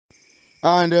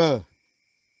And the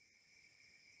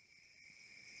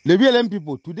BLM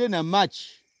people today in a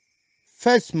match,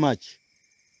 first match,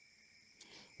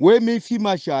 where me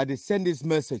Fimasha they send this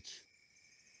message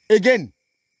again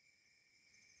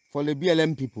for the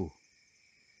BLM people.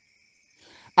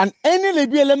 And any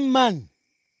BLM man,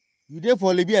 you there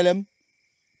for the BLM,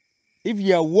 if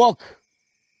you work,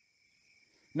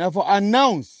 now for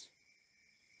announce,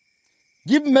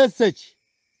 give message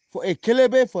for a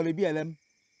kelebe for the BLM.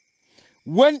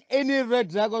 When any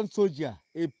Red Dragon soldier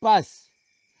a pass,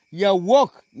 you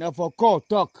work now for call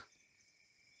talk.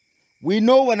 We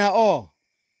know when I all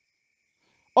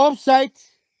offside,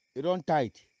 you don't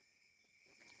tight.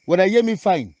 When I hear me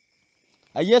fine,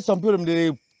 I hear some people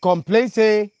they complain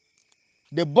say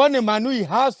the born a man who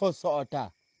house for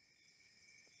Sota.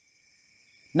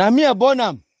 Now me a born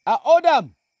them, I order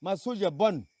my soldier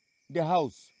born the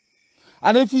house.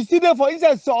 And if you see them for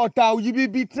inside Sota, you be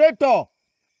betrayer.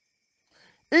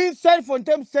 Inside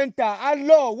Fontem Center,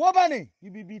 hello, wobani,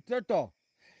 you be betrayer.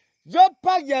 Just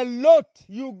pack your load,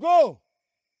 you go.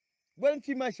 When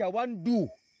Fimasha want do,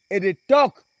 and they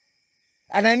talk,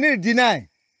 and I need to deny.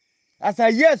 As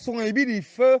I hear someone be the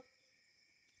first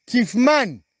thief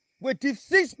man, with thief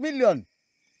 6 million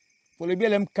for the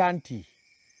BLM county.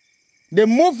 The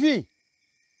movie,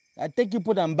 I take you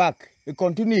put them back, it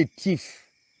continue thief.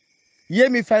 Hear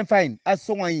me fine, as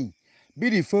someone be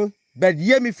the first, but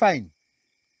hear me fine.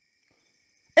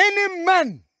 Any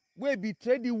man will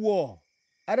betray the war,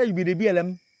 either you be the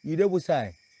BLM, you dey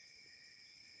side.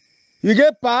 You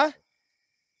get power,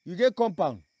 you get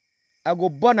compound. I go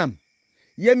burn them.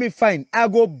 Hear me fine, I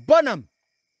go burn them.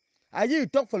 I hear you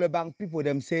talk for the bank people,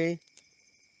 them say,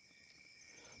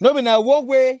 no be na one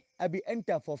way I be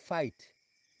enter for fight.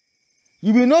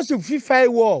 You be not to fight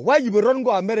war. Why you be run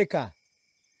go America?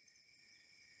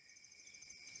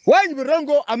 Why you be run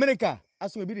go America?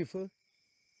 As we be the first.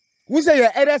 Who say your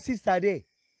elder sister there?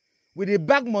 With the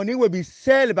bank money will be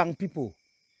sell bank people.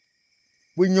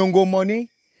 With Nyongo money.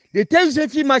 They tell you say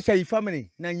if you match your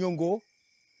family, na Nyongo.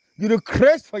 You the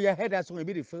crest for your head as we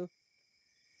be the first.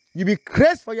 You be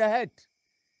crest for your head.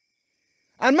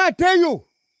 And I tell you,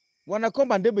 when I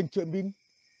come and they been chopping,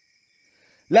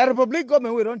 La Republic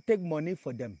government we don't take money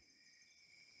for them.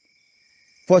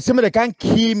 For somebody that can't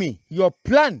kill me. Your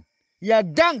plan, your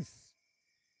gangs.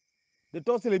 The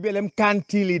Tossel BLM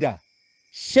county leader.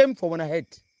 Shame for one head.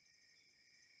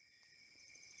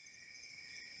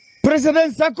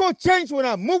 President Sako change when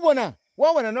I move on.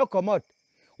 Why when I not come out?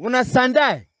 When I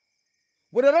sandai,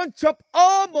 when I don't chop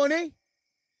all money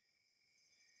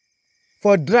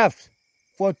for draft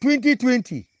for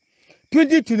 2020,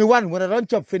 2021, when I don't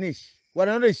chop finish. When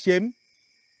I not shame,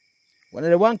 when I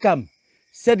the one come,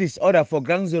 set this order for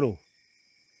ground zero.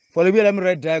 For the BLM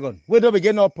Red Dragon. We don't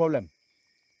begin no problem.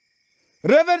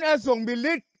 Reverend Esong be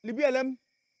lead the BLM.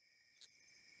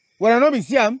 When I not be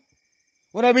see him,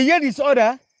 when I be hear this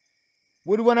order,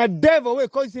 we want to dive away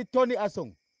because say Tony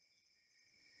Asong.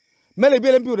 Many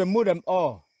BLM people remove them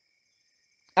all.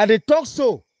 And they talk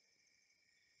so.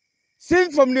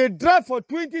 Since from the draft for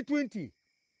 2020,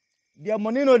 their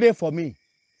money no there for me.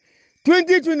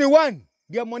 2021,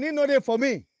 their money no there for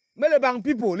me. Many bank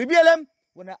people, the BLM,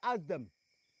 when I ask them,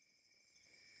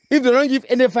 if they don't give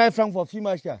any 5 francs for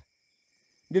Fimasha,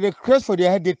 they request for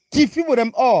their head, they thief for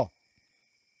them all.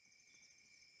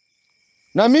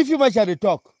 Now me Fimasha they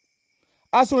talk.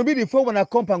 As will be the phone when I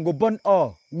come and go burn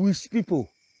all wish people.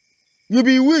 You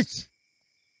be witch.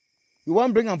 You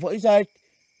want bring them for inside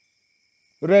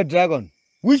Red Dragon.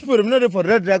 Which people not there for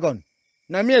Red Dragon?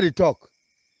 Now me they talk.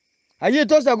 I hear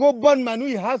those that go burn Manu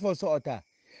he has for Sota.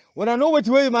 When I know what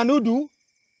way Manu do,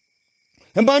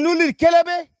 and Manu lead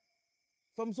Kelebe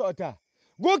from Sota.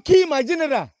 Go kill my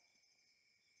general.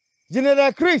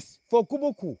 General Chris for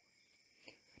Kubuku.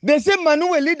 They say Manu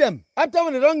will lead them. After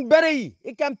when they don't bury,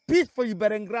 it can peace for you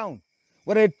burying ground.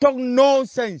 When they talk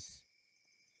nonsense.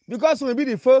 Because when be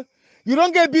the first, you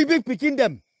don't get big picking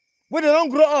them. When they don't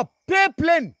grow up, pay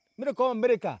plane. When they come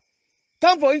America.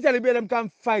 Come for inside the BLM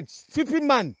can fight. Stupid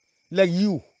man like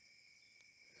you.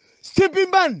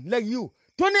 Stupid man like you.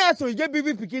 Tony Aso, you get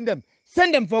big picking them.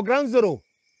 Send them for ground zero.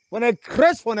 When I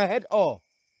crash on a head all.